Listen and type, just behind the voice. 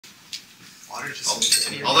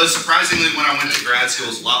Although surprisingly, when I went to grad school, it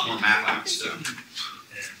was a lot more math stuff.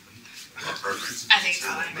 I think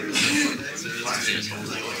so.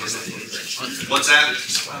 What's that?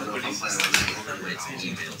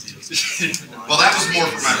 Well, that was more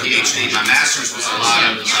for my PhD. My master's was a lot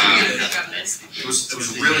of, it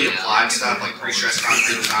was really applied stuff like pre-stress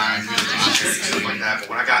concrete design, stuff like that. But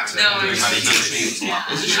when I got to my PhD, it was a lot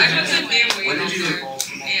more. When did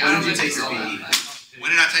you take your PE? When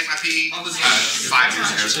did I take my PE? 5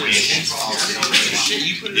 years ago.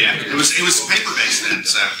 Yeah, it was paper-based then,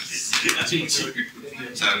 so it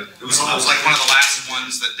was like one of the last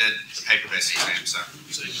ones that did the paper-based exam. So.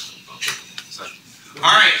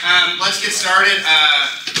 All right, let's get started.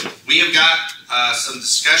 We have got some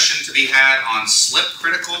discussion to be had on slip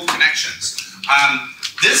critical connections.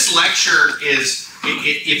 This lecture is,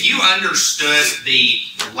 if you understood the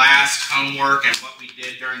last homework and what we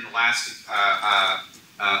did during the last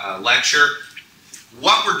lecture,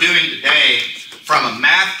 what we're doing today from a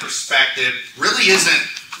math perspective really isn't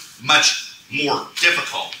much more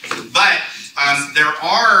difficult. But there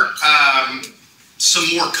are some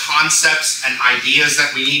more concepts and ideas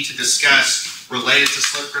that we need to discuss related to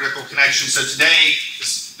slip critical connections. So today,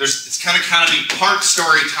 it's kind of be part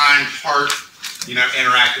story time, part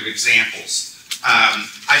interactive examples.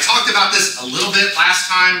 I talked about this a little bit last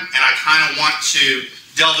time, and I kind of want to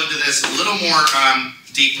delve into this a little more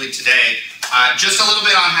deeply today. Just a little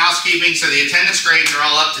bit on housekeeping. So the attendance grades are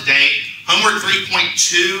all up to date. Homework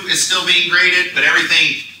 3.2 is still being graded, but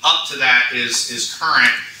everything up to that is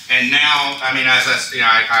current. And now, I mean, as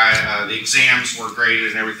the exams were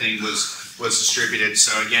graded and everything was distributed.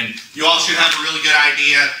 So again, you all should have a really good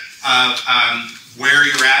idea of where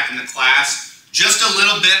you're at in the class. Just a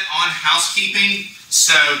little bit on housekeeping.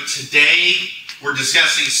 So today we're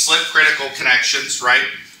discussing slip critical connections, right?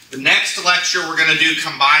 The next lecture we're going to do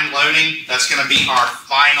combined loading. That's going to be our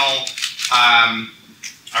final,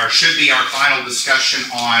 or should be our final discussion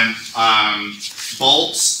on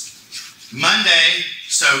bolts. Monday,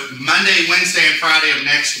 so Monday, Wednesday, and Friday of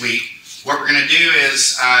next week, what we're going to do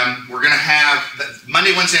is we're going to have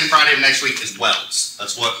Monday, Wednesday, and Friday of next week is welds.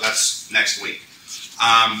 That's next week.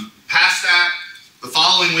 Past that, the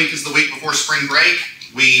following week is the week before spring break.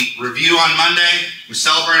 We review on Monday, we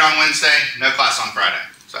celebrate on Wednesday, no class on Friday.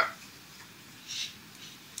 So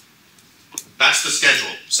that's the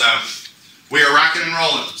schedule. So we are rocking and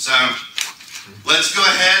rolling. So let's go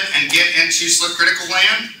ahead and get into slip critical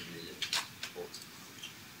land.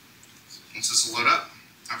 Once this will load up.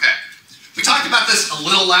 Okay. We talked about this a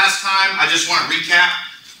little last time. I just want to recap.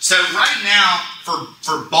 So right now,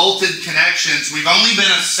 for bolted connections, we've only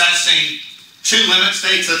been assessing two limit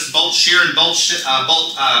states, that's bolt shear and bolt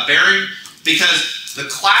bearing, because the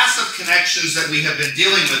class of connections that we have been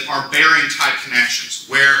dealing with are bearing type connections,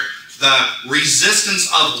 where the resistance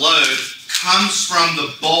of load comes from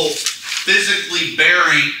the bolt physically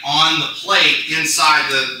bearing on the plate inside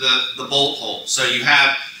the bolt hole. So you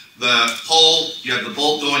have the hole, you have the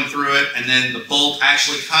bolt going through it, and then the bolt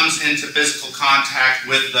actually comes into physical contact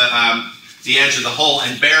with the edge of the hole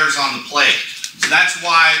and bears on the plate. So that's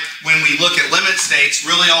why when we look at limit states,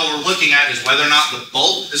 really all we're looking at is whether or not the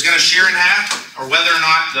bolt is going to shear in half or whether or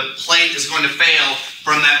not the plate is going to fail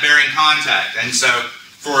from that bearing contact. And so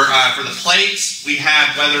for the plates, we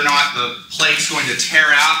have whether or not the plate's going to tear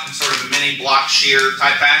out in sort of a mini block shear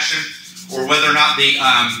type fashion, or whether or not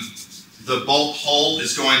the bolt hole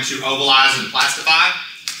is going to ovalize and plastify.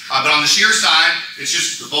 But on the shear side, it's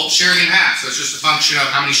just the bolt shearing in half. So it's just a function of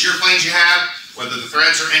how many shear planes you have, whether the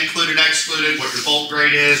threads are included, excluded, what your bolt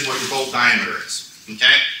grade is, what your bolt diameter is.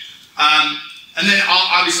 Okay? And then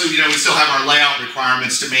obviously, we still have our layout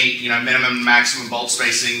requirements to meet, minimum and maximum bolt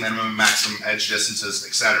spacing, minimum and maximum edge distances,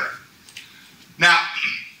 etc. Now,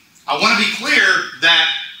 I want to be clear that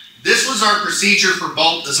this was our procedure for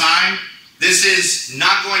bolt design. This is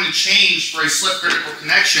not going to change for a slip critical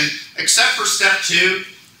connection, except for step 2.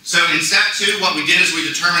 So in step 2, what we did is we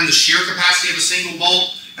determined the shear capacity of a single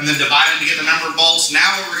bolt and then divided to get the number of bolts.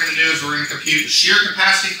 Now what we're going to do is we're going to compute the shear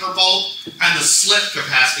capacity per bolt and the slip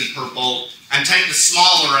capacity per bolt and take the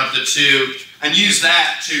smaller of the two and use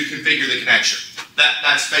that to configure the connection.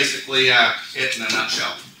 That's basically it in a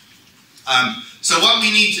nutshell. So what we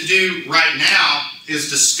need to do right now is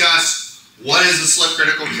discuss what is a slip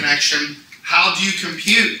critical connection, how do you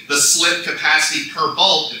compute the slip capacity per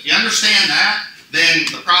bolt. If you understand that, then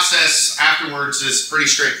the process afterwards is pretty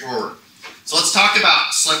straightforward. So let's talk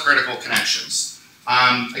about slip critical connections.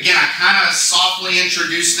 Again, I kind of softly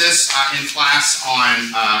introduced this in class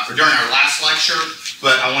or during our last lecture,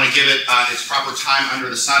 but I want to give it its proper time under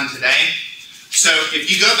the sun today. So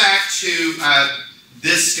if you go back to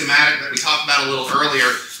this schematic that we talked about a little earlier.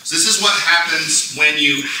 So this is what happens when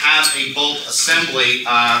you have a bolt assembly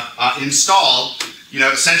installed. You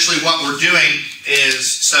know, essentially what we're doing is,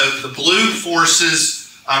 so the blue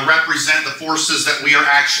forces represent the forces that we are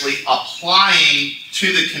actually applying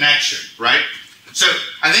to the connection, right? So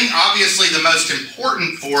I think obviously the most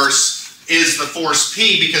important force is the force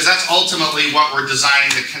P, because that's ultimately what we're designing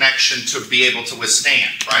the connection to be able to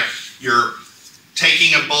withstand, right? You're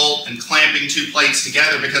taking a bolt and clamping two plates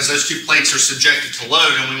together because those two plates are subjected to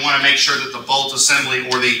load, and we want to make sure that the bolt assembly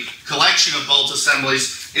or the collection of bolt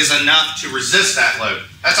assemblies is enough to resist that load.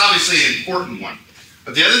 That's obviously an important one.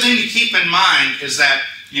 But the other thing to keep in mind is that,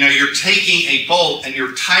 you know, you're taking a bolt and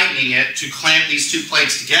you're tightening it to clamp these two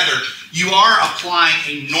plates together. You are applying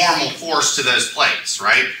a normal force to those plates,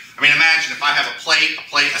 right? I mean, imagine if I have a plate,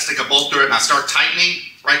 I stick a bolt through it and I start tightening,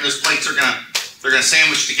 right? Those plates are they're gonna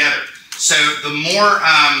sandwich together. So the more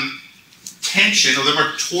tension, or the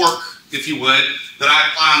more torque, if you would, that I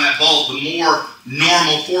apply on that bolt, the more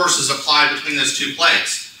normal force is applied between those two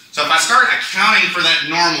plates. So if I start accounting for that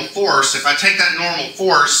normal force, if I take that normal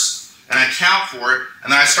force and I account for it,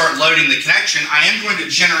 and then I start loading the connection, I am going to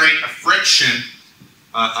generate a friction,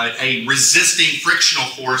 a resisting frictional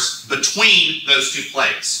force between those two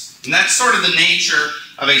plates. And that's sort of the nature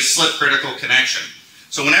of a slip critical connection.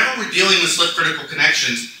 So whenever we're dealing with slip critical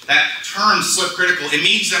connections, that term slip critical, it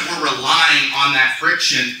means that we're relying on that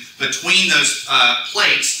friction between those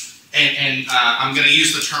plates, and I'm going to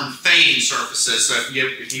use the term faying surfaces. So if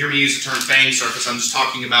you hear me use the term faying surface, I'm just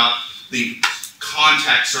talking about the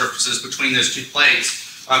contact surfaces between those two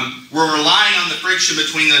plates. We're relying on the friction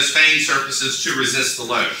between those faying surfaces to resist the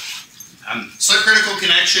load. Slip critical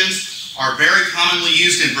connections are very commonly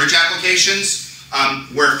used in bridge applications.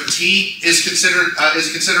 Where fatigue is considered a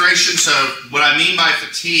consideration. So what I mean by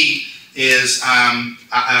fatigue is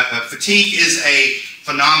fatigue is a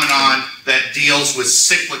phenomenon that deals with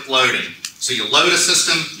cyclic loading. So you load a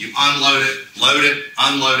system, you unload it, load it,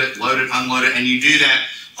 unload it, load it, unload it, and you do that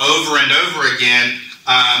over and over again.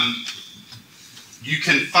 You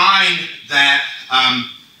can find that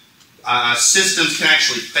systems can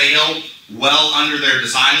actually fail well under their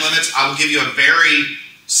design limits. I will give you a very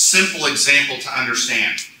simple example to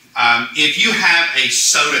understand. If you have a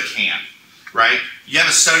soda can, right? You have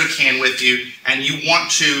a soda can with you and you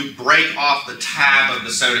want to break off the tab of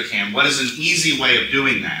the soda can. What is an easy way of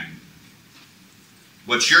doing that?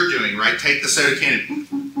 What you're doing, right? Take the soda can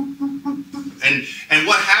and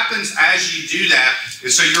what happens as you do that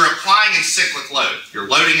is, so you're applying a cyclic load. You're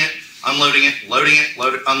loading it, unloading it, loading it,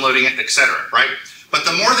 unloading it, etc., right? But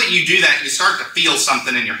the more that you do that, you start to feel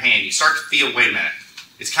something in your hand. You start to feel, wait a minute,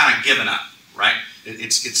 it's kind of giving up, right?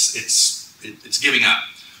 It's giving up.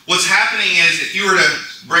 What's happening is, if you were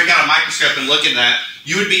to break out a microscope and look at that,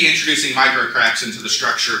 you would be introducing micro cracks into the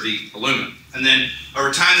structure of the aluminum. And then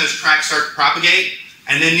over time, those cracks start to propagate.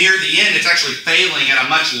 And then near the end, it's actually failing at a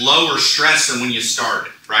much lower stress than when you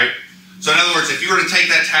started, right? So in other words, if you were to take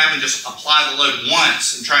that tab and just apply the load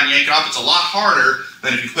once and try and yank it off, it's a lot harder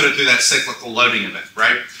than if you put it through that cyclical loading of it,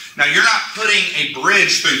 right? Now, you're not putting a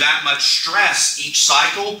bridge through that much stress each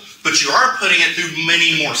cycle, but you are putting it through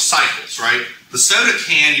many more cycles, right? The soda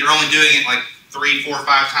can, you're only doing it like 3, 4, 5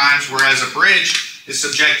 times, whereas a bridge is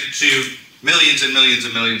subjected to millions and millions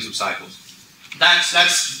and millions of cycles. That's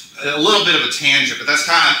a little bit of a tangent, but that's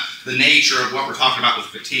kind of the nature of what we're talking about with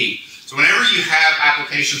fatigue. So whenever you have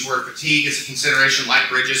applications where fatigue is a consideration, like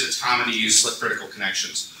bridges, it's common to use slip critical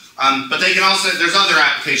connections. But they can also, there's other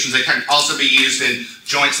applications that can also be used in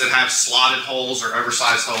joints that have slotted holes or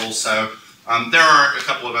oversized holes. So there are a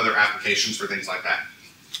couple of other applications for things like that.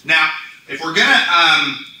 Now, if we're going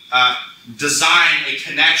to design a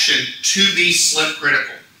connection to be slip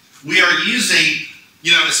critical, we are using,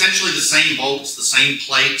 you know, essentially the same bolts, the same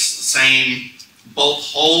plates, the same bolt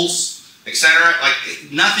holes, etc.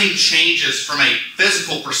 Like, nothing changes from a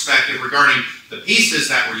physical perspective regarding the pieces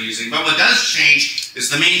that we're using, but what does change is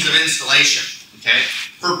the means of installation, okay?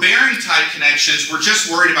 For bearing type connections, we're just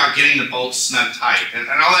worried about getting the bolts snug tight, and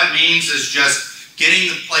all that means is just getting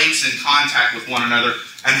the plates in contact with one another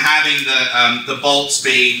and having the bolts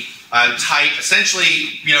be tight,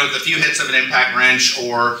 essentially, you know, with a few hits of an impact wrench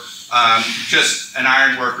or just an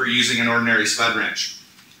iron worker using an ordinary spud wrench.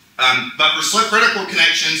 But for slip critical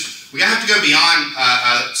connections, we have to go beyond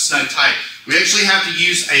snug tight. We actually have to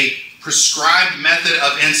use a prescribed method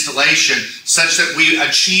of installation such that we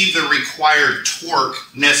achieve the required torque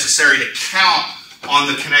necessary to count on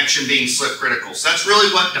the connection being slip critical. So that's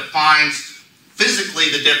really what defines physically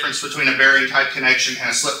the difference between a bearing type connection and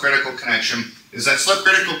a slip critical connection, is that slip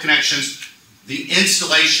critical connections, the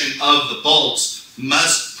installation of the bolts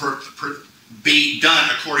must be done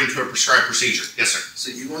according to a prescribed procedure. Yes, sir.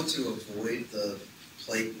 So you want to avoid the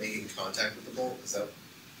plate making contact with the bolt? Is that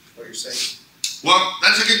what you're saying? Well,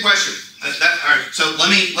 that's a good question. All right. So let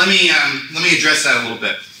me address that a little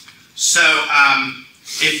bit. So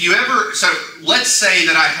if you ever, so let's say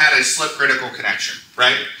that I had a slip critical connection,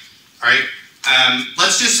 right? All right.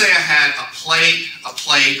 Let's just say I had a plate,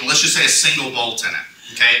 and let's just say a single bolt in it.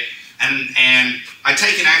 Okay. And I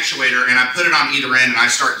take an actuator and I put it on either end and I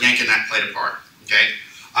start yanking that plate apart. Okay.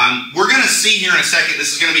 We're going to see here in a second.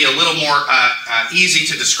 This is going to be a little more easy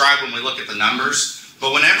to describe when we look at the numbers.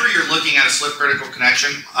 But whenever you're looking at a slip critical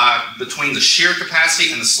connection between the shear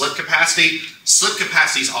capacity and the slip capacity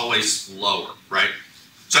is always lower, right?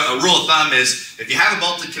 So a rule of thumb is if you have a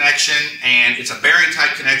bolted connection and it's a bearing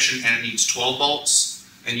type connection and it needs 12 bolts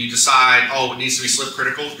and you decide, oh, it needs to be slip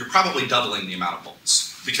critical, you're probably doubling the amount of bolts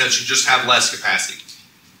because you just have less capacity.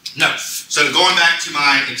 No. So going back to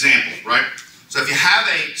my example, right? So if you have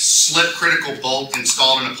a slip critical bolt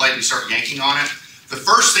installed in a plate and you start yanking on it, the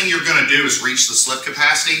first thing you're going to do is reach the slip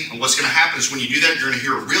capacity, and what's going to happen is when you do that, you're going to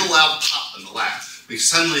hear a real loud pop in the lab, because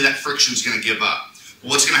suddenly that friction is going to give up.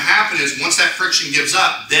 What's going to happen is once that friction gives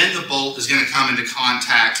up, then the bolt is going to come into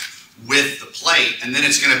contact with the plate, and then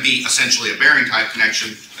it's going to be essentially a bearing type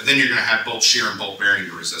connection, and then you're going to have bolt shear and bolt bearing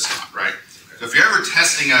to resist on, right? So if you're ever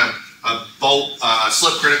testing a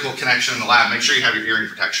slip critical connection in the lab, make sure you have your hearing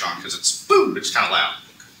protection on, because it's boom, it's kind of loud.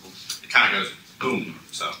 It kind of goes boom.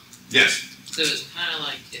 So yes. So it's kind of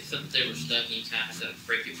like if something were stuck and you kind of have to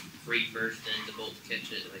break it free first, then the bolt to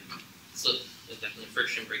catch it, like slip, if the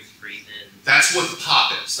friction breaks free, then. That's what the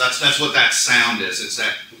pop is. That's what that sound is. It's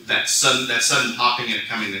that sudden popping and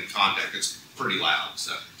coming into contact. It's pretty loud,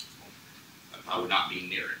 so I would not be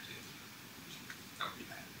near it. That would be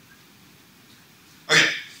bad. Okay.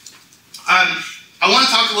 I want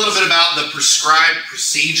to talk a little bit about the prescribed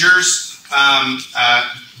procedures.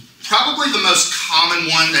 Probably the most common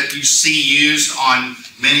one that you see used on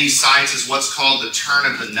many sites is what's called the turn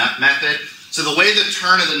of the nut method. So the way the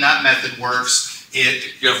turn of the nut method works,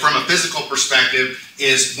 from a physical perspective,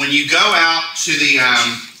 is when you go out to the,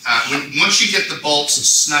 once you get the bolts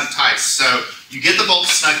snug tight, so you get the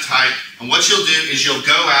bolts snug tight, and what you'll do is you'll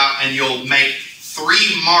go out and you'll make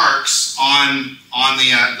 3 marks on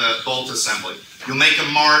the bolt assembly. You'll make a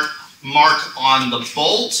mark on the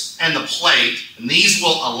bolt and the plate, and these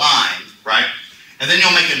will align, right? And then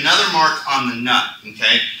you'll make another mark on the nut,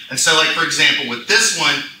 okay? And so, like, for example, with this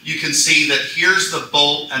one, you can see that here's the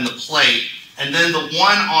bolt and the plate, and then the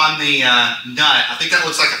one on the nut, I think that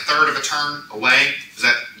looks like a third of a turn away. Is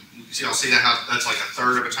that, y'all see that, how that's like a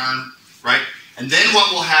third of a turn, right? And then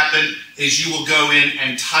what will happen is you will go in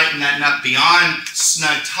and tighten that nut beyond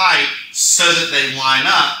snug tight so that they line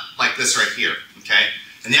up like this right here, okay?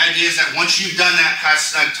 And the idea is that once you've done that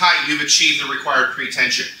past snug tight, you've achieved the required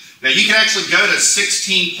pre-tension. Now you can actually go to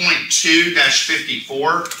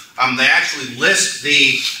 16.2-54. They actually list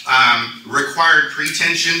the required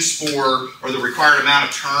pre-tensions for, or the required amount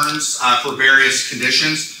of turns for various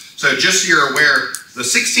conditions. So just so you're aware, the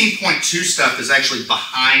 16.2 stuff is actually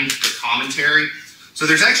behind the commentary. So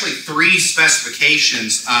there's actually 3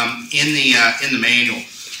 specifications in the manual.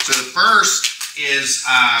 So the first is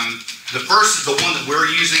the one that we're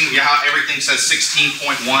using. Yeah, everything says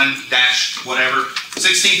 16.1 dash whatever.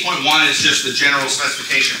 16.1 is just the general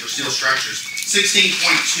specification for steel structures.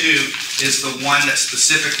 16.2 is the one that's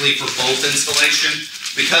specifically for bolt installation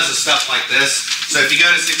because of stuff like this. So if you go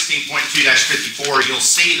to 16.2-54, you'll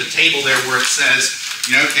see the table there where it says,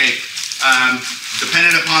 you know, okay,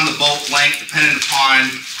 dependent upon the bolt length, dependent upon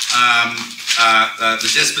the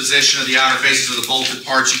disposition of the outer faces of the bolted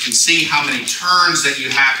parts, you can see how many turns that you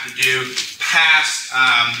have to do past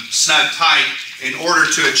snug tight in order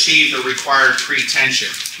to achieve the required pre-tension.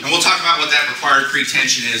 And we'll talk about what that required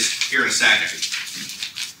pre-tension is here in a second.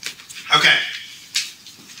 Okay.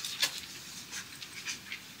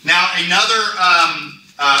 Now another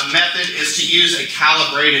method is to use a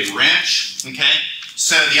calibrated wrench, okay?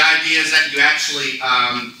 So the idea is that you actually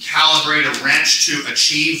calibrate a wrench to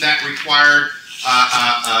achieve that required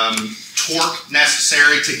torque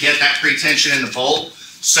necessary to get that pre-tension in the bolt.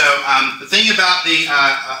 So the thing about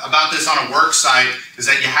this on a work site is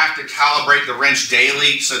that you have to calibrate the wrench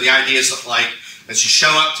daily. So the idea is that, like, as you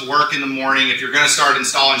show up to work in the morning, if you're going to start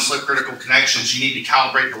installing slip critical connections, you need to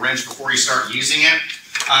calibrate the wrench before you start using it.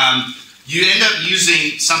 You end up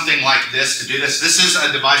using something like this to do this. This is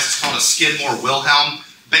a device that's called a Skidmore Wilhelm.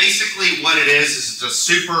 Basically what it is it's a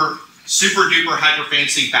super duper hyper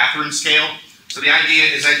fancy bathroom scale. So the idea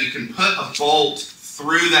is that you can put a bolt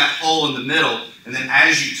through that hole in the middle, and then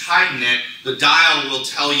as you tighten it, the dial will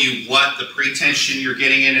tell you what the pretension you're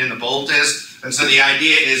getting in the bolt is. And so the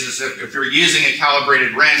idea is if you're using a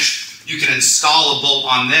calibrated wrench, you can install a bolt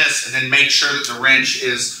on this and then make sure that the wrench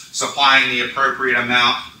is supplying the appropriate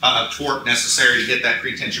amount of torque necessary to get that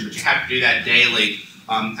pretension, but you have to do that daily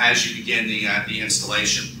as you begin the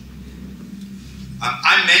installation.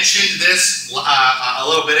 I mentioned this a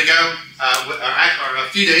little bit ago, or a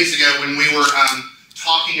few days ago when we were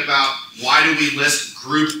talking about why do we list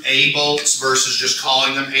Group A bolts versus just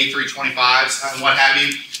calling them A325s and what have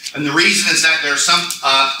you. And the reason is that there are some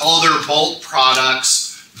other bolt products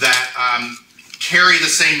that carry the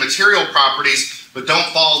same material properties but don't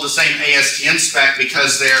follow the same ASTM spec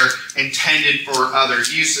because they're intended for other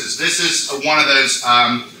uses. This is one of those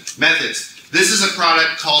methods. This is a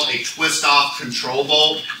product called a twist-off control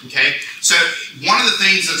bolt, okay? So one of the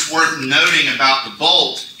things that's worth noting about the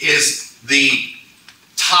bolt is the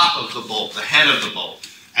top of the bolt, the head of the bolt.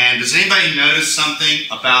 And does anybody notice something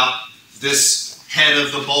about this head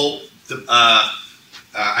of the bolt?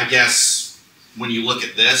 I guess when you look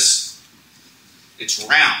at this, it's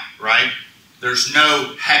round, right? There's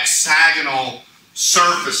no hexagonal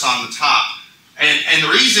surface on the top. And the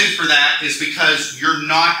reason for that is because you're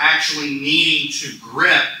not actually needing to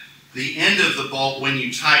grip the end of the bolt when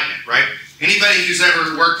you tighten it, right? Anybody who's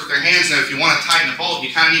ever worked with their hands knows if you want to tighten a bolt,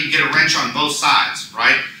 you kind of need to get a wrench on both sides,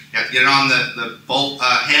 right? You have to get it on the bolt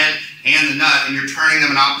head and the nut, and you're turning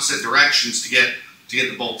them in opposite directions to get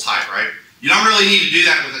the bolt tight, right? You don't really need to do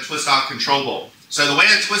that with a twist-off control bolt. So the way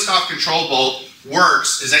a twist-off control bolt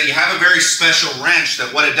works is that you have a very special wrench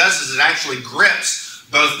that what it does is it actually grips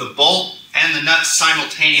both the bolt and the nut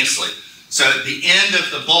simultaneously. So the end of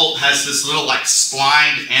the bolt has this little like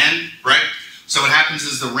splined end, right? So what happens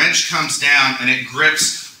is the wrench comes down and it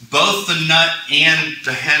grips both the nut and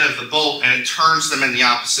the head of the bolt and it turns them in the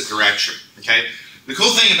opposite direction, okay? The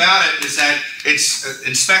cool thing about it is that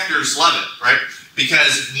inspectors love it, right?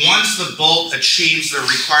 Because once the bolt achieves the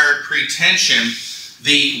required pretension,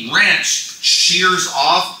 the wrench shears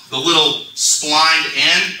off the little splined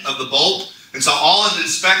end of the bolt. And so all an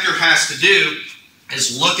inspector has to do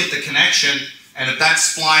is look at the connection, and if that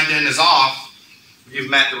splined end is off, you've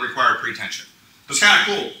met the required pretension. It's kind of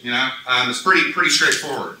cool, you know. It's pretty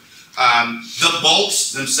straightforward. The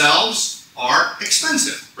bolts themselves are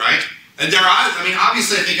expensive, right? And I mean,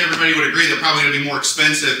 obviously, I think everybody would agree they're probably going to be more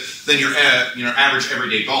expensive than your average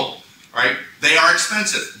everyday bolt, right? They are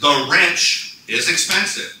expensive. The wrench is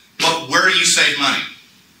expensive, but where do you save money?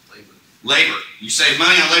 Labor. You save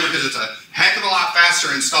money on labor because it's a heck of a lot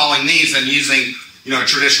faster installing these than using, a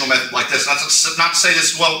traditional method like this. Not to say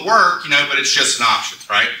this won't work, but it's just an option,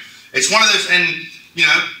 right? It's one of those, and,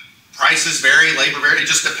 prices vary, labor vary. It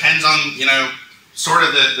just depends on, sort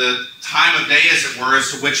of the time of day, as it were,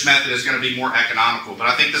 as to which method is going to be more economical. But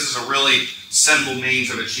I think this is a really simple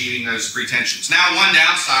means of achieving those pretensions. Now, one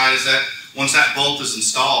downside is that once that bolt is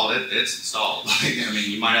installed, it's installed. I mean,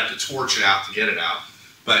 you might have to torch it out to get it out.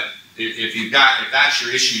 But if that's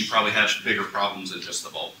your issue, you probably have bigger problems than just the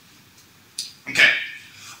bolt. Okay.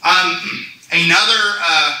 Another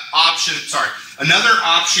option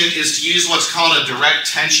is to use what's called a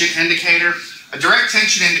direct tension indicator. A direct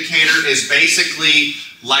tension indicator is basically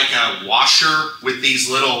like a washer with these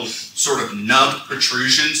little sort of nub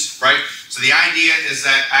protrusions, right? So the idea is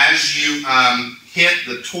that as you hit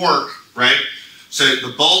the torque, right? So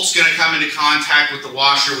the bolt's going to come into contact with the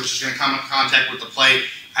washer, which is going to come in contact with the plate.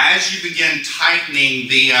 As you begin tightening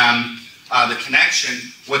the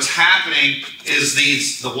connection, what's happening is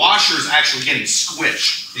the washer is actually getting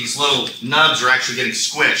squished. These little nubs are actually getting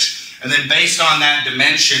squished. And then based on that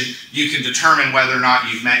dimension, you can determine whether or not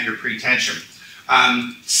you've met your pretension.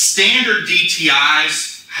 Standard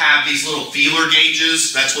DTIs have these little feeler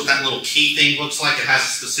gauges. That's what that little key thing looks like. It has a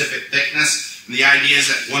specific thickness. And the idea is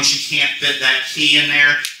that once you can't fit that key in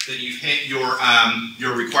there, then you've hit your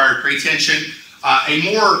required pretension. A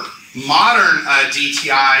more modern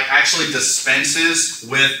DTI actually dispenses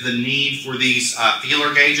with the need for these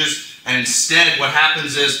feeler gauges, and instead what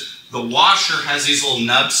happens is the washer has these little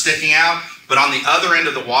nubs sticking out, but on the other end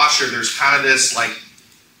of the washer there's kind of this, like,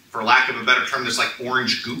 for lack of a better term, there's like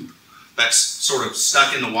orange goop that's sort of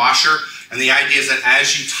stuck in the washer, and the idea is that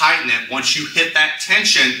as you tighten it, once you hit that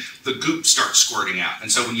tension, the goop starts squirting out. And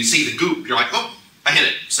so when you see the goop, you're like, oh, I hit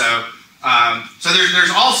it. So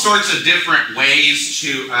there's all sorts of different ways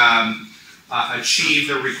to achieve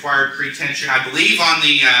the required pretension. I believe on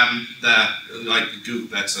the goop,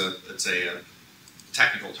 that's a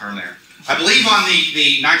technical term there. I believe on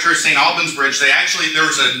the Nitro St. Albans Bridge, there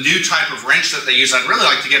was a new type of wrench that they use I'd really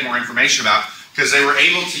like to get more information about, because they were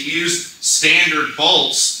able to use standard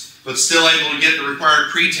bolts, but still able to get the required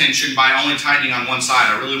pre-tension by only tightening on one side.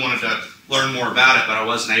 I really wanted to learn more about it, but I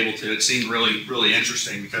wasn't able to. It seemed really, really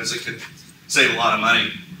interesting because it could save a lot of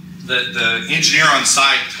money. The engineer on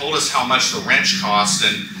site told us how much the wrench cost,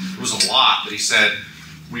 and it was a lot, but he said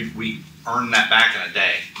we earned that back in a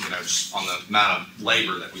day, you know, just on the amount of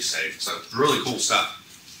labor that we saved. So really cool stuff.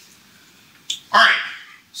 All right.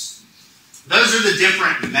 Those are the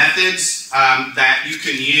different methods that you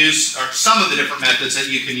can use, or some of the different methods that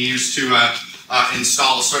you can use to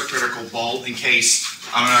install a slip critical bolt in case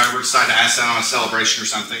we decide to ask that on a celebration or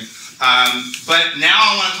something. But now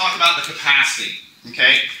I want to talk about the capacity,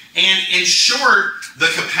 okay? And in short, the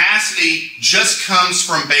capacity just comes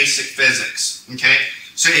from basic physics, okay?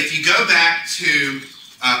 So if you go back to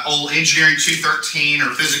old Engineering 213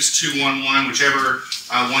 or Physics 211, whichever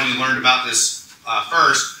one you learned about this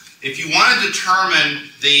first, if you want to determine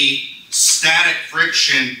the static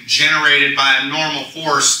friction generated by a normal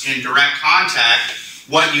force in direct contact,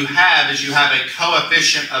 what you have is you have a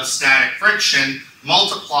coefficient of static friction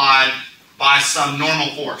multiplied by some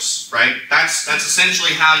normal force, right? That's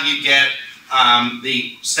essentially how you get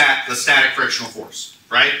the static frictional force,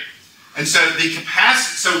 right? And so the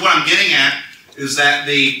capacity, so what I'm getting at is that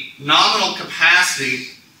the nominal capacity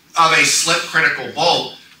of a slip critical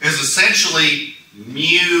bolt is essentially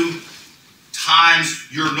mu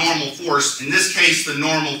times your normal force. In this case, the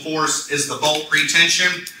normal force is the bolt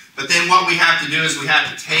pretension, but then what we have to do is we have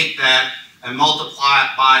to take that and multiply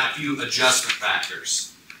it by a few adjustment factors.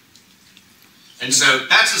 And so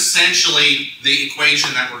that's essentially the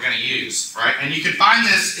equation that we're going to use, right? And you can find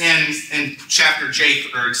this in chapter J,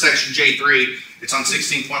 or section J3. It's on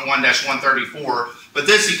 16.1-134. But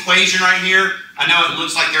this equation right here, I know it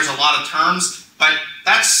looks like there's a lot of terms, but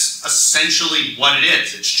that's essentially what it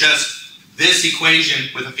is. It's just this equation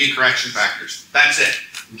with a few correction factors. That's it,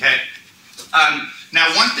 okay? Now,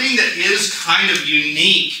 one thing that is kind of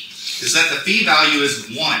unique is that the phi value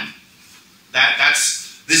is 1.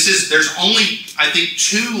 There's only, I think,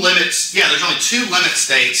 there's only 2 limit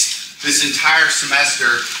states this entire semester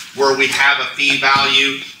where we have a phi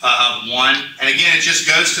value of 1. And again, it just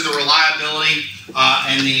goes to the reliability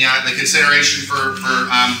and the consideration for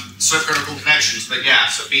slip critical connections. But yeah,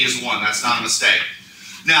 so phi is 1. That's not a mistake.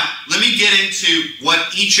 Now, let me get into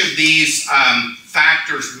what each of these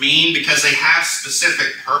factors mean because they have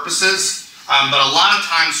specific purposes. But a lot of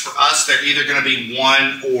times for us, they're either going to be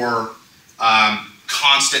 1 or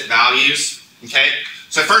constant values, okay?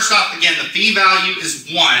 So first off, again, the phi value is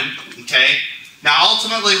 1, okay? Now,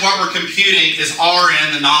 ultimately, what we're computing is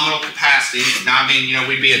Rn, the nominal capacity. Now, I mean, you know,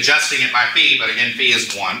 we'd be adjusting it by phi, but again, phi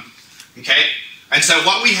is 1, okay? And so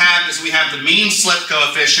what we have is we have the mean slip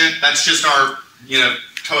coefficient. That's just our, you know,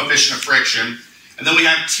 coefficient of friction. And then we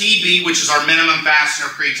have Tb, which is our minimum fastener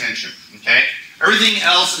pretension, okay? Everything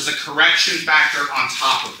else is a correction factor on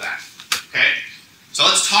top of that, okay? So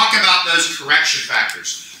let's talk about those correction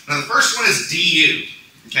factors. Now the first one is du,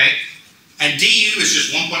 okay? And du is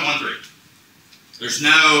just 1.13. There's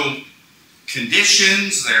no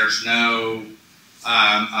conditions, there's no,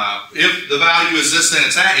 if the value is this, then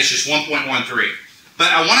it's that, it's just 1.13.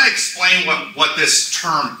 But I want to explain what this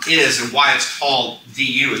term is and why it's called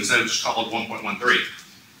du instead of just called 1.13.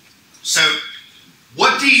 So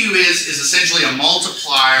what du is essentially a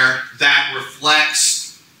multiplier that reflects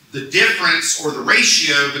the difference or the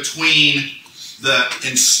ratio between the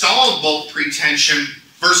installed bolt pretension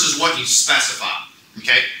versus what you specify,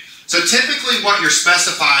 okay? So typically what you're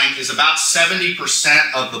specifying is about 70%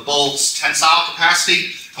 of the bolt's tensile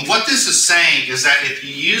capacity. And what this is saying is that if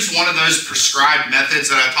you use one of those prescribed methods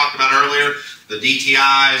that I talked about earlier, the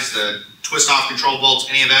DTIs, the twist-off control bolts,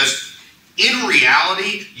 any of those, in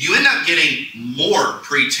reality, you end up getting more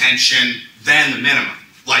pretension than the minimum,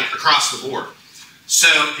 like across the board. So,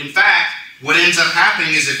 in fact, what ends up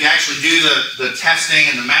happening is if you actually do the testing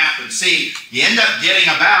and the math and see, you end up getting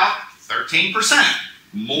about 13%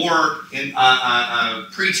 more in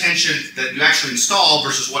pretension that you actually install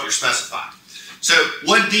versus what you're specifying. So,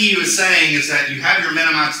 what du is saying is that you have your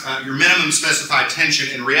minimum specified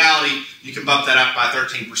tension. In reality, you can bump that up by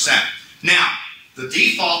 13%. Now, the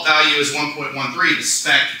default value is 1.13. The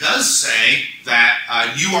spec does say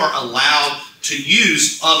that you are allowed to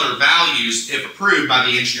use other values if approved by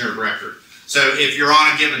the engineer director. So if you're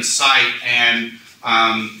on a given site and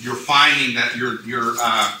you're finding that your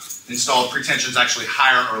installed pretension is actually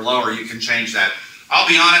higher or lower, you can change that. I'll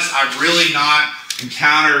be honest, I've really not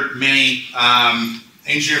encountered many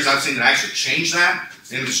engineers I've seen that actually change that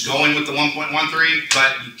and just going with the 1.13,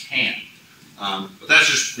 but you can. But that's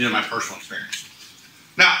just, you know, my personal experience.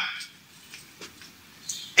 Now,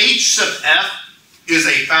 H sub F is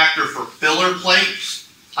a factor for filler plates.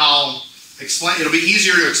 I'll explain, it'll be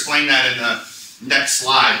easier to explain that in the next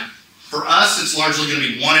slide. For us, it's largely going to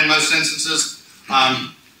be 1 in most instances.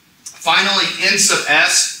 Finally, N sub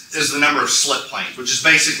S is the number of slip planes, which is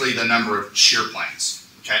basically the number of shear planes.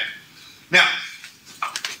 Okay. Now,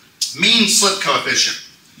 mean slip coefficient.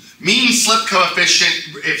 Mean slip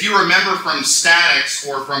coefficient, if you remember from statics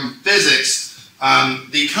or from physics,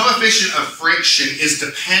 the coefficient of friction is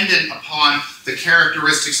dependent upon the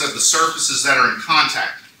characteristics of the surfaces that are in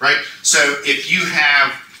contact, right? So if you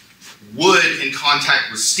have wood in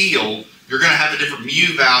contact with steel, you're going to have a different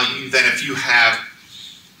mu value than if you have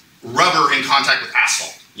rubber in contact with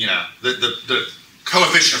asphalt. You know, the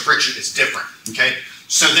coefficient of friction is different, okay?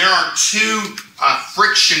 So there are 2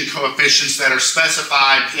 friction coefficients that are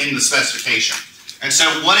specified in the specification. And so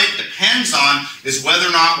what it depends on is whether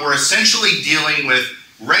or not we're essentially dealing with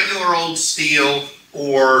regular old steel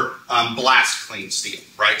or blast clean steel,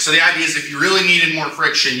 right? So the idea is if you really needed more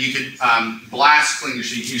friction, you could blast clean,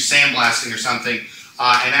 so you could use sandblasting or something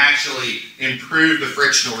and actually improve the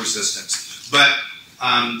frictional resistance. But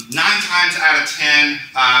 9 times out of 10,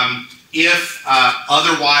 if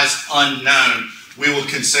otherwise unknown, we will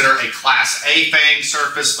consider a Class A fang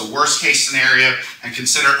surface, the worst case scenario, and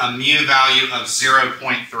consider a mu value of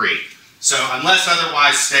 0.3. So unless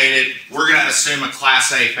otherwise stated, we're going to assume a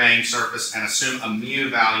Class A fang surface and assume a mu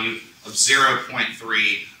value of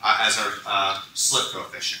 0.3 as our slip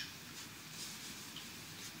coefficient.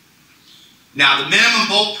 Now the minimum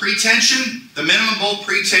bolt pretension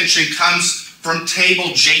comes from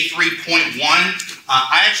table J3.1.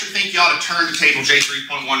 I actually think you ought to turn to table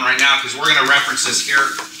J3.1 right now because we're going to reference this here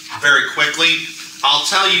very quickly. I'll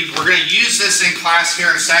tell you, we're going to use this in class here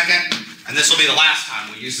in a second, and this will be the last time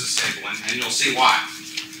we use this table, and you'll see why.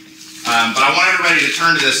 But I want everybody to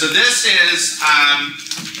turn to this. So this is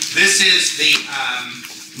the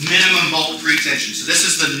minimum bolt pretension. So this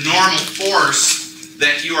is the normal force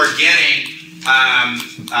that you are getting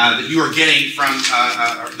that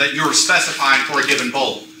you are specifying for a given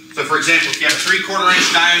bolt. So for example, if you have a 3/4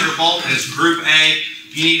 inch diameter bolt and it's group A,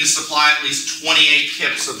 you need to supply at least 28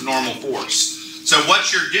 kips of normal force. So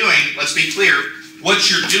what you're doing, let's be clear,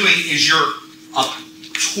 what you're doing is you're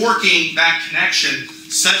torquing that connection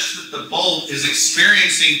such that the bolt is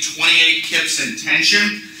experiencing 28 kips in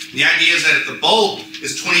tension. The idea is that if the bolt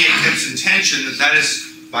is 28 kips in tension, that is,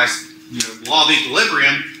 by law of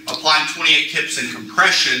equilibrium, applying 28 kips in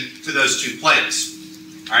compression to those 2 plates.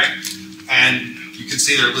 All right? And you can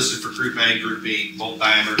see they're listed for group A, group B, bolt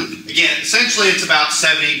diameter. Again, essentially it's about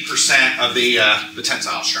 70% of the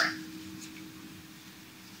tensile strain.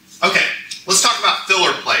 Okay, let's talk about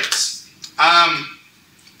filler plates.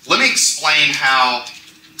 Let me explain how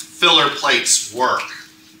filler plates work.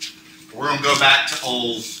 We're going to go back to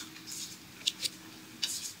old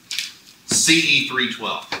CE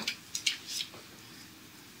 312.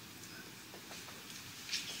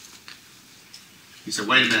 He said,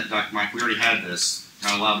 wait a minute, Dr. Mike, we already had this.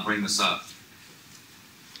 You're not allowed to bring this up.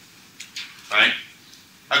 Right?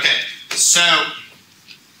 Okay, so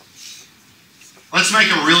let's make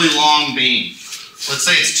a really long beam. Let's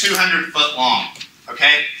say it's 200 foot long.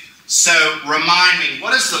 Okay? So remind me,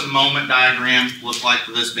 what does the moment diagram look like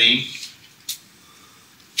for this beam?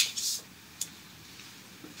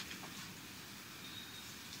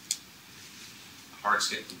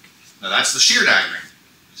 Hardscape. No, that's the shear diagram.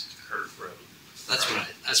 That's what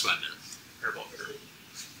I meant.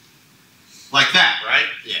 Like that, right?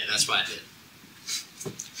 Yeah, that's what I did.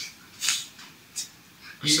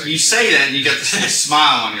 You say that and you get this little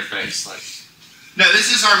smile on your face. Like, no,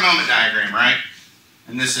 this is our moment diagram, right?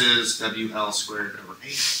 And this is WL squared over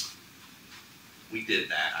 8. We did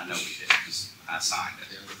that. I know we did because I signed it.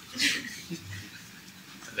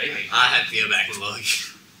 I had to go back and look.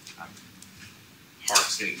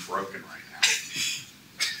 Heart's getting broken right now.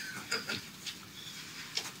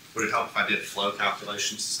 Would it help if I did flow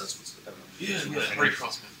calculations? That's what's going on.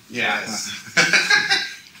 Yeah.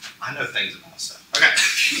 I know things about stuff. Okay.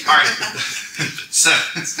 All right.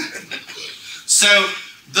 So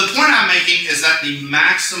the point I'm making is that the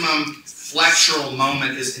maximum flexural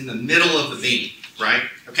moment is in the middle of the beam, right?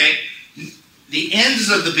 Okay. The ends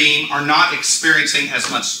of the beam are not experiencing as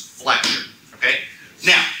much flexion. Okay.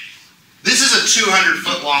 Now, this is a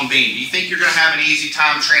 200-foot long beam. Do you think you're going to have an easy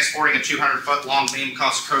time transporting a 200-foot long beam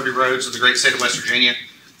across the Covey roads of the great state of West Virginia?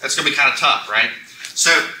 That's going to be kind of tough, right?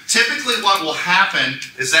 So typically what will happen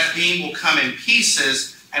is that beam will come in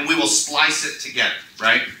pieces and we will slice it together,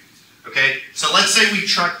 right? Okay, so let's say we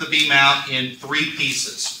truck the beam out in 3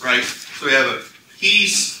 pieces, right? So we have a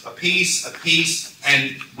piece, a piece, a piece,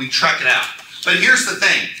 and we truck it out. But here's the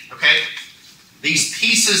thing, okay? these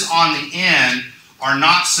pieces on the end are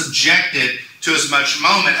not subjected to as much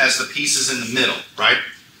moment as the pieces in the middle, right?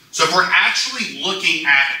 So if we're actually looking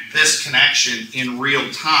at this connection in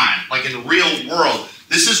real time, like in the real world,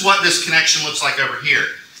 this is what this connection looks like over here.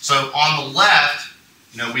 So on the left,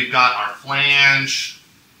 we've got our flange,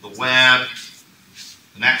 the web,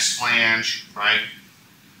 the next flange, right?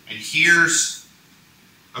 And here's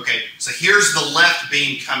the left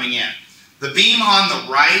beam coming in. The beam on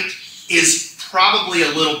the right is probably a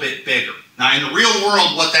little bit bigger. Now in the real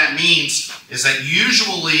world, what that means is that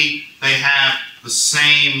usually they have the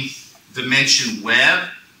same dimension web,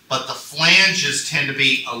 but the flanges tend to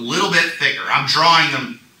be a little bit thicker. I'm drawing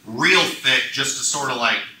them real thick just to sort of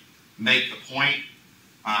like make the point.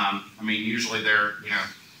 Usually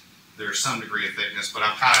there's some degree of thickness, but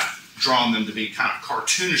I've kind of drawn them to be kind of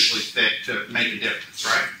cartoonishly thick to make a difference,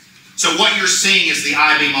 right? So what you're seeing is the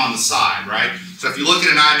I-beam on the side, right? So if you look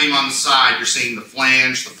at an I-beam on the side, you're seeing the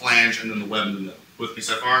flange, and then the web in the middle. With me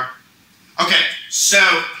so far? Okay, so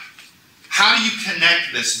how do you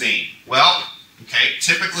connect this beam? Well,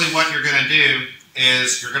 typically what you're going to do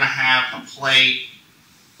is you're going to have a plate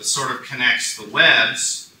that sort of connects the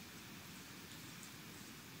webs.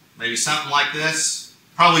 Maybe something like this.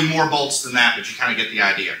 Probably more bolts than that, but you kind of get the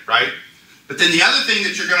idea, right? But then the other thing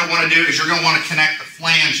that you're going to want to do is you're going to want to connect the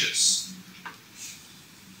flanges.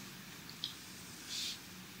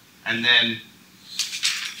 And then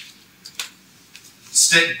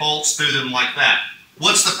stick bolts through them like that.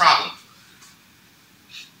 What's the problem?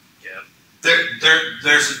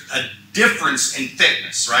 There's a difference in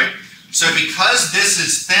thickness, right? So because this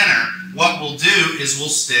is thinner, what we'll do is we'll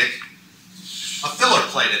stick a filler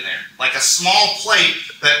plate in there, like a small plate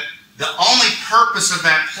that the only purpose of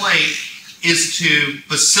that plate is to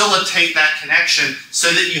facilitate that connection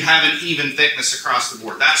so that you have an even thickness across the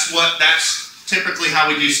board. That's typically how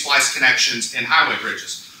we do splice connections in highway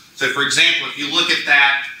bridges. So for example, if you look at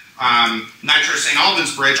that Nitro St.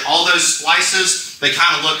 Albans bridge, all those splices, they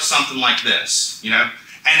kind of look something like this,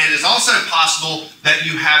 And it is also possible that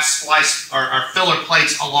you have splice or filler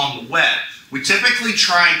plates along the web. We typically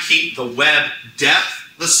try and keep the web depth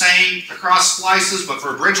the same across splices, but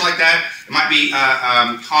for a bridge like that, it might be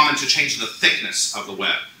common to change the thickness of the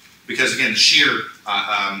web because, again, the shear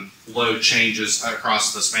load changes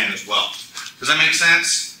across the span as well. Does that make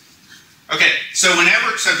sense? Okay, so going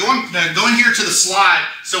here to the slide,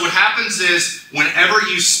 so what happens is whenever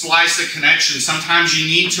you splice a connection, sometimes you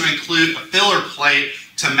need to include a filler plate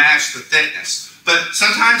to match the thickness. But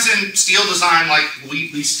sometimes in steel design, like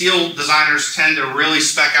we steel designers tend to really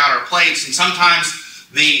spec out our plates, and sometimes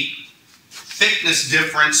the thickness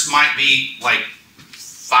difference might be like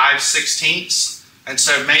 5/16. And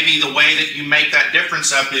so maybe the way that you make that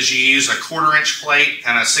difference up is you use a 1/4 inch plate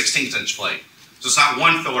and a 1/16 inch plate. So it's not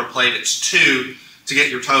one filler plate, it's two to get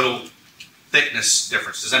your total thickness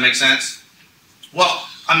difference. Does that make sense? Well,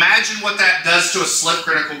 imagine what that does to a slip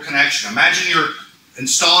critical connection. Imagine you're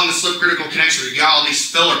installing a slip critical connection where you got all these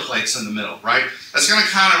filler plates in the middle, right? That's going to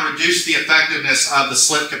kind of reduce the effectiveness of the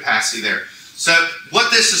slip capacity there. So what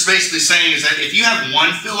this is basically saying is that if you have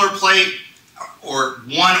one filler plate, or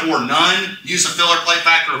one or none, use a filler plate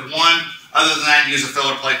factor of 1. Other than that, use a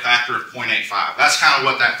filler plate factor of 0.85. That's kind of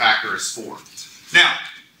what that factor is for. Now,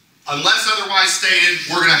 unless otherwise stated,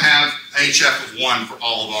 we're going to have HF of 1 for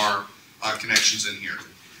all of our connections in here.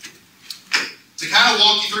 To kind of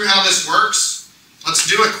walk you through how this works, let's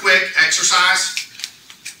do a quick exercise.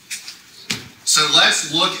 So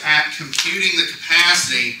let's look at computing the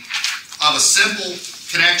capacity of a simple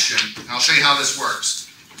connection. I'll show you how this works.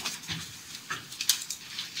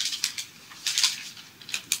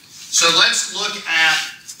 So let's look at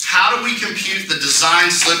how do we compute the design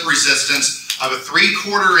slip resistance of a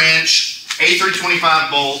 3/4 inch A325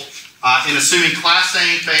 bolt in assuming Class A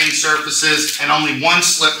and FAING surfaces and only one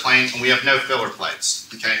slip plane, and we have no filler plates.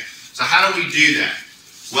 Okay, so how do we do that?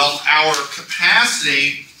 Well, our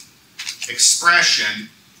capacity expression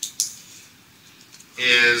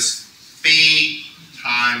is phi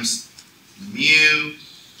times mu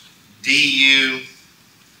du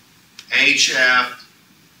HF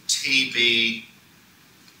TB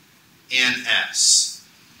NS.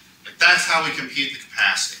 That's how we compute the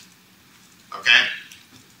capacity. Okay?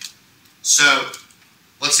 So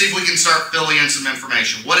let's see if we can start filling in some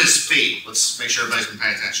information. What is phi? Let's make sure everybody's been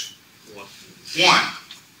paying attention. 1.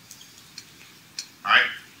 Alright?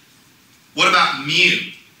 What about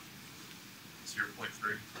mu?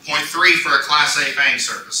 0.3. 0.3 for a Class A FAING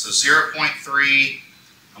surface. So 0.3,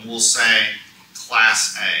 and we'll say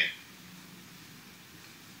Class A.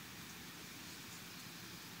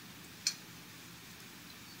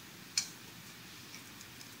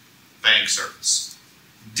 bang surface.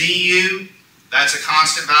 du, that's a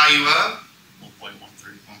constant value of 1.13.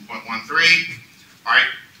 1.13. All right.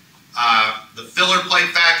 The filler plate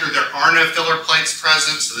factor, there are no filler plates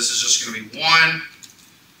present, so this is just going to be 1.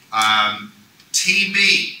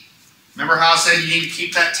 TB, remember how I said you need to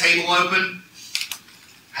keep that table open?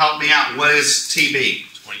 Help me out. What is TB?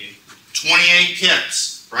 28. 28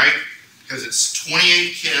 kips, right? Because it's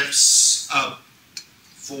 28 kips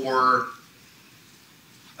for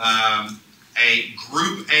a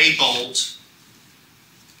group A bolt.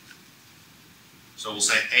 So we'll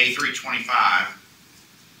say A325.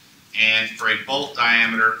 And for a bolt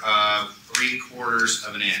diameter of 3/4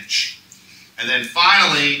 of an inch. And then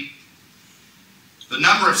finally, the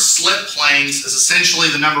number of slip planes is essentially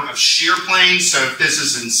the number of shear planes. So if this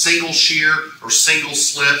is in single shear or single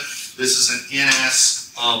slip, this is an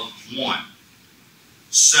NS of 1.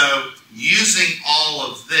 So using all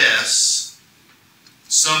of this,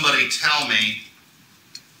 somebody tell me,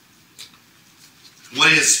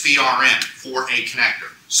 what is PRN for a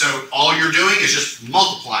connector? So all you're doing is just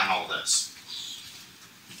multiplying all this.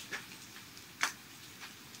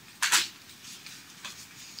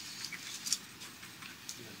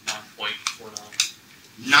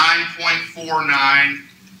 9.49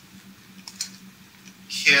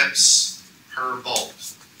 kips per bolt.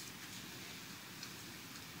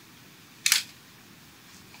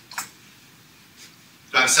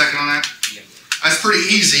 Got a second on that? Yeah. That's pretty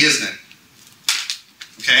easy, isn't it?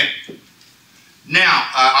 Okay. Now,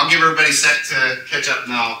 I'll give everybody a sec to catch up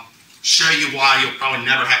and I'll show you why you'll probably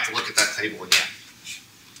never have to look at that table again.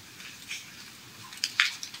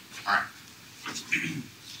 All right.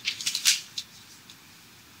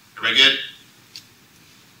 Everybody good?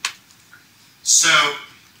 So,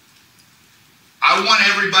 I want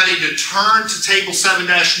everybody to turn to table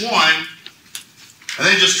 7-1 and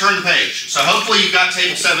then just turn the page. So hopefully you've got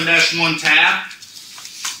table 7-1 tab.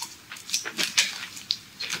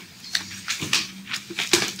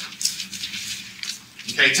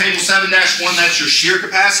 Okay, table 7-1, that's your shear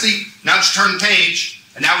capacity. Now just turn the page,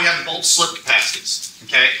 and now we have the bolt slip capacities.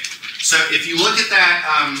 Okay, so if you look at that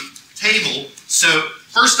table, so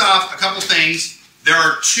first off, a couple things. There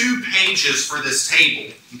are 2 pages for this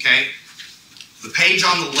table. Okay, the page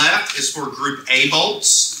on the left is for group A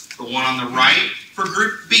bolts, the one on the right for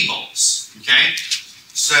group B bolts. Okay,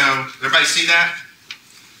 so everybody see that?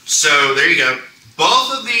 So there you go.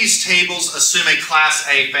 Both of these tables assume a Class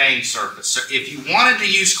A fang surface. So if you wanted to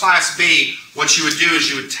use Class B, what you would do is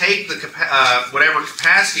you would take the whatever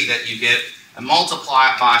capacity that you get and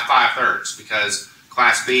multiply it by 5/3, because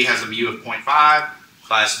Class B has a mu of 0.5,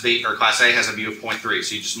 Class A has a mu of 0.3.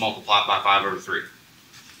 So you just multiply it by 5/3.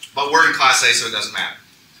 But we're in Class A, so it doesn't matter.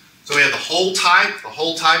 So we have the hole type. The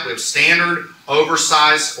hole type, we have standard,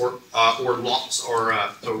 oversized, so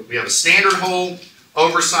we have a standard hole,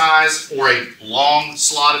 oversized, or a long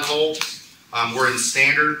slotted hole. We're in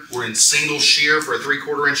standard. We're in single shear for a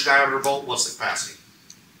 3/4 inch diameter bolt. What's the capacity?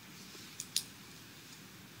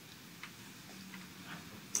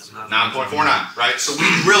 9.49, right? So we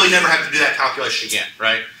really never have to do that calculation again,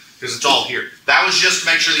 right? Because it's all here. That was just to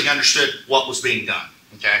make sure that you understood what was being done,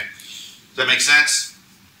 okay? Does that make sense?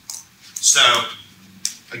 So,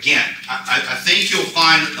 again, I think you'll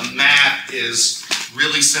find that the math is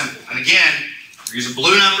really simple. And again, we're using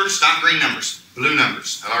blue numbers, not green numbers. Blue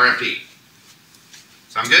numbers, LRFD.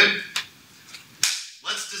 Sound good?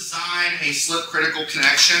 Let's design a slip critical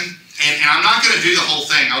connection. And I'm not going to do the whole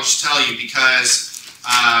thing. I'll just tell you because,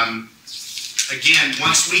 again,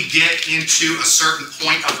 once we get into a certain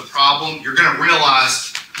point of the problem, you're going to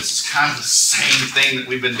realize this is kind of the same thing that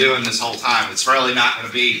we've been doing this whole time. It's really not going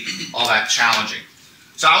to be all that challenging.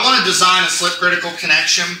 So I want to design a slip critical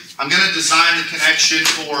connection. I'm going to design the connection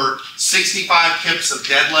for 65 kips of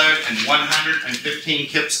dead load and 115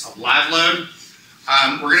 kips of live load.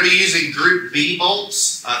 We're going to be using group B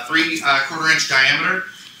bolts, 3/4 inch diameter.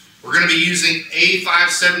 We're going to be using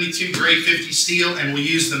A572 grade 50 steel, and we'll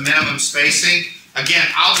use the minimum spacing. Again,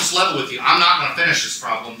 I'll just level with you. I'm not going to finish this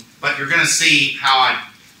problem, but you're going to see how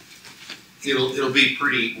it'll be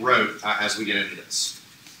pretty rote as we get into this.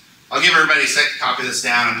 I'll give everybody a sec to copy this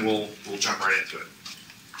down, and we'll jump right into it.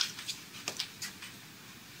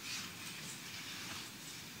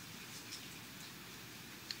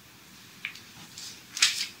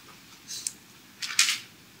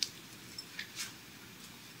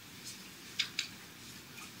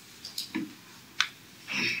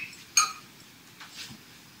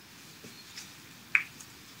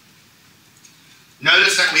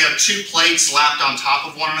 Notice that we have 2 plates lapped on top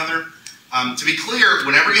of one another. To be clear,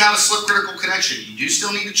 whenever you have a slip critical connection, you do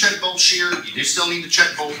still need to check bolt shear, you do still need to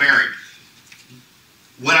check bolt bearing.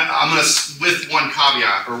 with one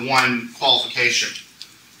caveat or one qualification.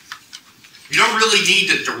 You don't really need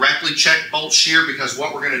to directly check bolt shear, because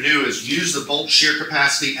what we're going to do is use the bolt shear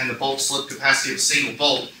capacity and the bolt slip capacity of a single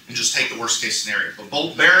bolt and just take the worst case scenario. But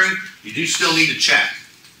bolt bearing, you do still need to check.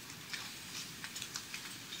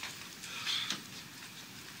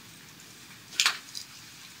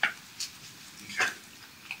 Okay.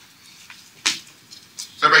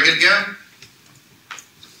 Is everybody good to go?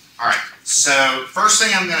 All right. So first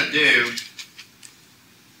thing I'm going to do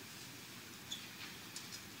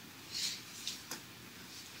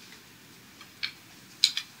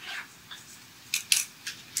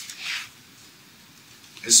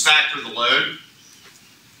is factor the load.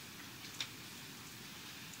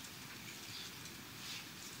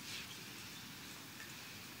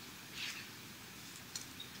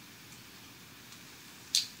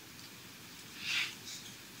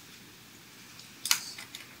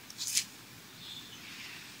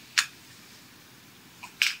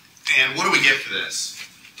 And what do we get for this?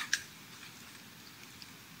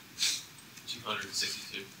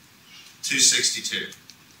 262. 262.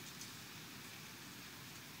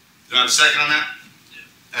 Do I have a second on that?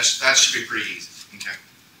 Yeah. That should be pretty easy. Okay.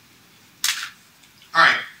 All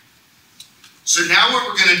right. So now what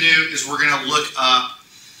we're going to do is we're going to look up.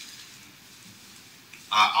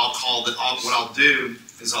 What I'll do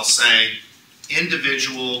is I'll say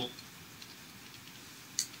individual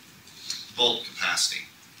bolt capacity.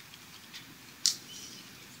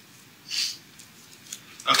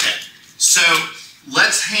 Okay. So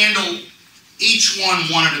let's handle each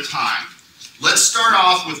one at a time. Let's start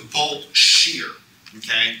off with bolt shear,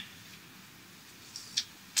 okay?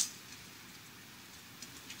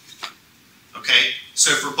 Okay,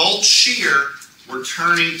 so for bolt shear, we're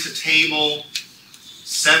turning to table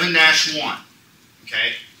 7-1,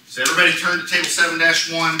 okay? So everybody turn to table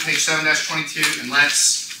 7-1, page 7-22, and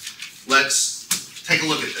let's take a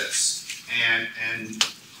look at this and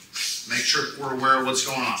make sure we're aware of what's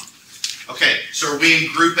going on. Okay, so are we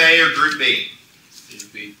in group A or group B?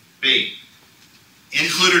 B. B.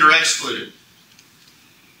 Included or excluded?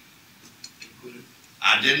 Included.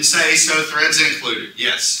 I didn't say so. Threads included.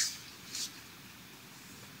 Yes.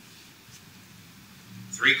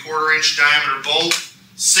 3/4 inch diameter bolt.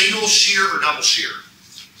 Single shear or double shear?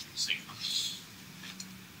 Single.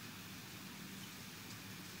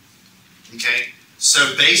 Okay.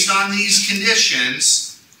 So based on these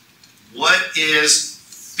conditions, what is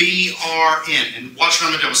VRN? And watch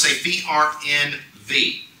what I'm going to do. I'm going to say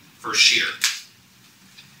VRNV for shear.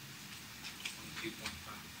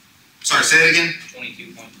 22.5. Sorry, say it again.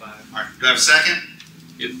 22.5. All right. Do I have a second?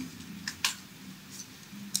 Yep.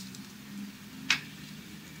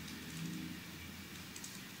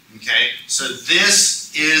 Okay. So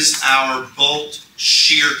this is our bolt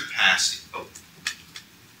shear capacity. Oh.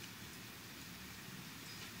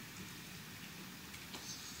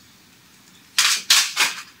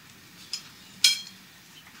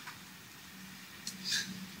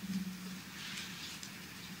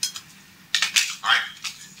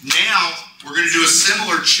 Now, we're going to do a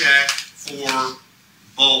similar check for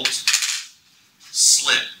bolt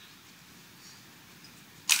slip.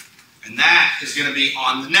 And that is going to be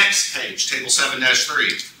on the next page, table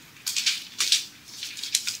 7-3.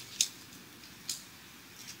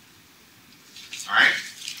 All right?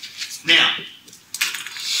 Now,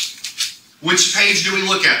 which page do we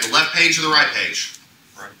look at? The left page or the right page?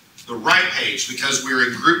 Right. The right page, because we're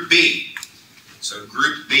in group B. So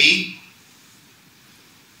group B.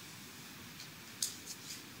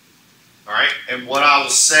 All right, and what I will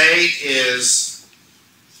say is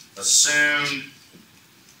assume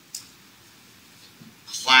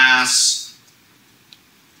class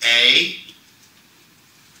A,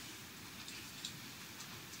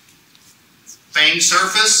 fang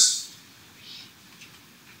surface.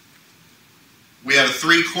 We have a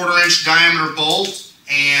 3/4 inch diameter bolt,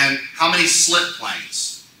 and how many slip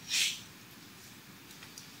planes?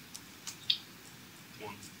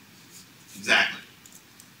 1. Exactly.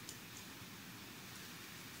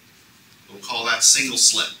 We'll call that single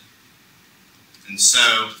slip. And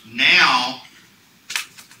so now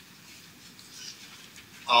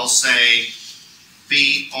I'll say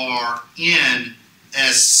VRNSC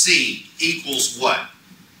equals what?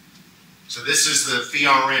 So this is the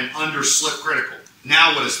VRN under slip critical.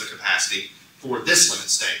 Now what is the capacity for this limit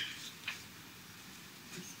state?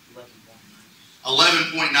 11.9.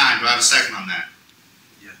 11.9. Do I have a second on that?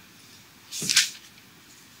 Yeah.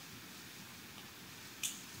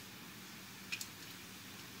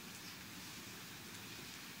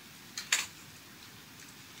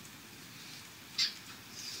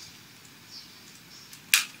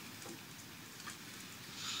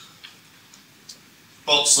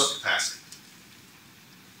 bolt slip capacity.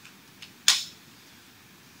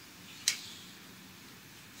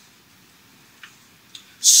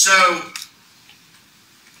 So,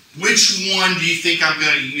 which one do you think I'm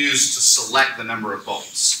going to use to select the number of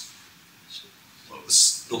bolts?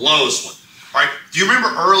 The lowest one. All right. Do you remember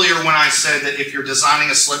earlier when I said that if you're designing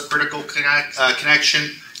a slip critical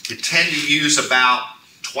connection, you tend to use about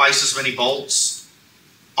twice as many bolts?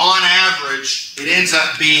 On average, it ends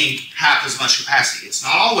up being half as much capacity. It's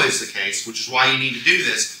not always the case, which is why you need to do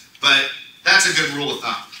this, but that's a good rule of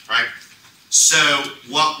thumb, right? So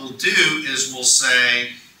what we'll do is we'll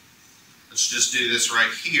say, let's just do this right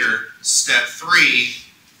here. Step 3,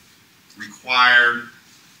 required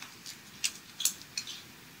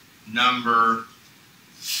number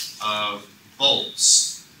of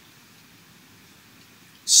bolts.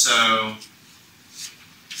 So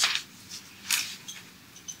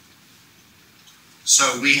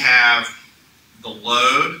we have the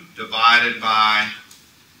load divided by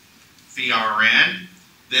VRN.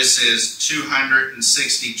 This is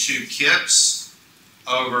 262 kips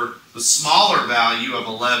over the smaller value of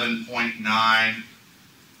 11.9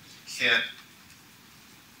 kip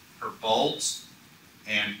per bolt.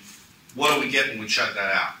 And what do we get when we check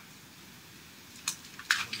that out?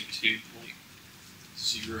 22.02.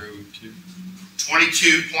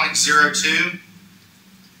 22.02.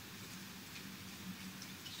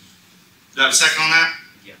 Do I have a second on that?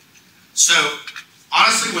 Yeah. So,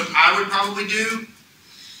 honestly, what I would probably do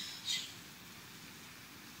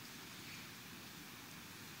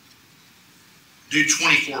do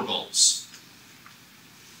 24 bolts.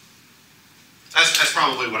 That's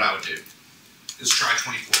probably what I would do, is try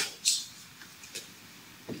 24 bolts.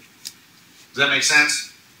 Does that make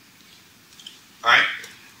sense? All right.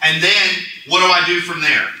 And then, what do I do from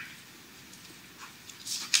there?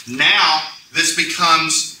 Now, this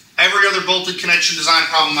becomes every other bolted connection design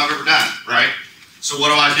problem I've ever done, right? So what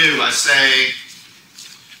do? I say,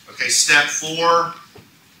 okay, step 4,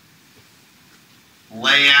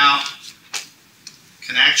 layout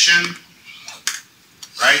connection,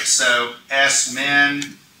 right? So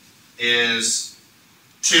S-min is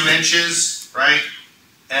 2 inches, right?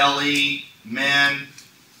 LE-min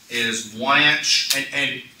is 1 inch.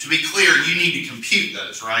 And to be clear, you need to compute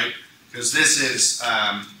those, right? Because this is,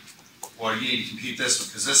 well, you need to compute this one,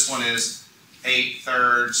 because this one is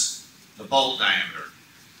 8/3 the bolt diameter.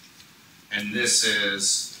 And this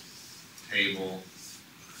is table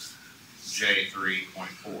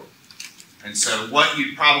J3.4. And so what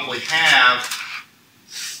you probably have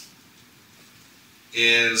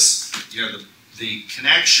is, you know, the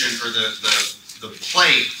connection, or the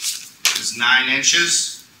plate is 9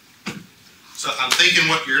 inches. So I'm thinking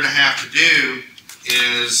what you're going to have to do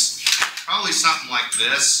is probably something like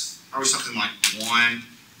this. Probably something like 1,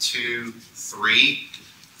 2, 3,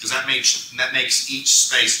 because that makes each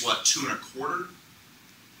space what, 2 1/4?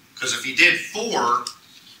 Because if you did 4,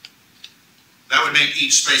 that would make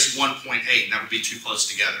each space 1.8, and that would be too close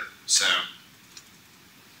together. So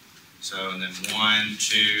and then 1,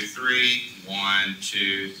 2, 3, 1,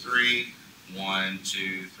 2, 3, 1,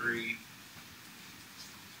 2, 3,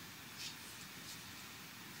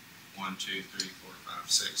 1, 2, 3, 4, 5,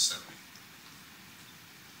 6, 7.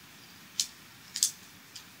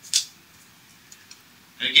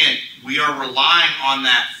 And again, we are relying on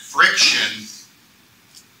that friction,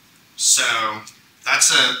 so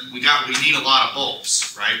that's we need a lot of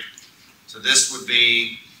bolts, right? So this would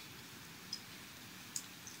be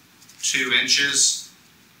 2 inches.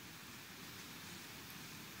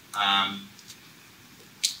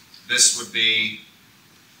 This would be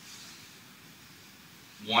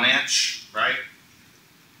 1 inch, right?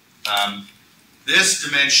 This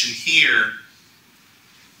dimension here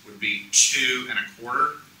would be 2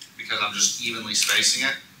 1/4, because I'm just evenly spacing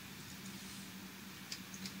it.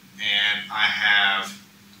 And I have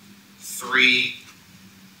 3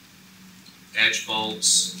 edge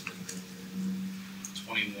bolts,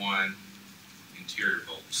 21 interior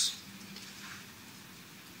bolts.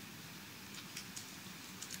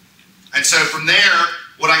 And so from there,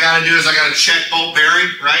 what I got to do is I got to check bolt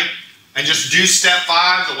bearing, right? And just do step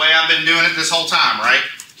 5 the way I've been doing it this whole time, right?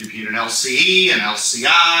 Compute an LCE, an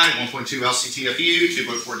LCI, 1.2 LCTFU,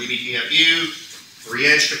 2.4 dBTFU, 3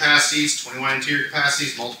 edge capacities, 21 interior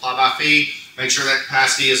capacities, multiply by phi. Make sure that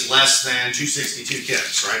capacity is less than 262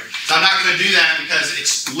 kips, right? So I'm not going to do that because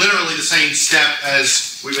it's literally the same step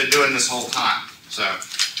as we've been doing this whole time. So,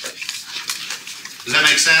 does that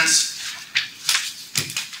make sense?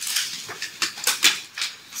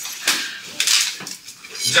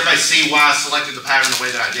 Does everybody see why I selected the pattern the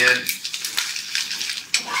way that I did?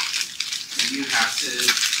 You have to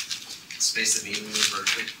space them evenly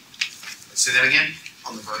vertically? Say that again?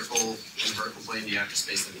 On the vertical plane, do you have to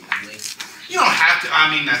space them evenly? You don't have to, I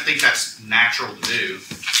mean, I think that's natural to do.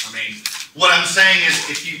 I mean, what I'm saying is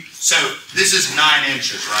so this is 9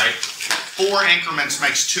 inches, right? 4 increments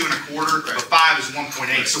makes 2 1/4, but 5 is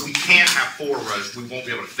 1.8, so we can't have 4 rows, we won't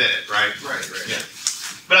be able to fit it, right? Right. Yeah.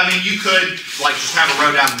 But I mean, you could, like, just have a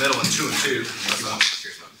row down the middle and 2 and 2.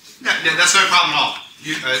 No, that's no problem at all.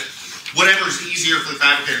 You, whatever's easier for the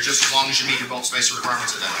fabricator, just as long as you meet your bolt spacer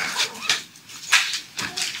requirements, it doesn't matter.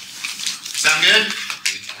 Sound good?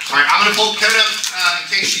 All right, I'm gonna pull the code up in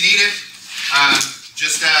case you need it.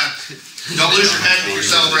 Just don't lose your head with your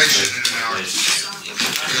celebration in an hour.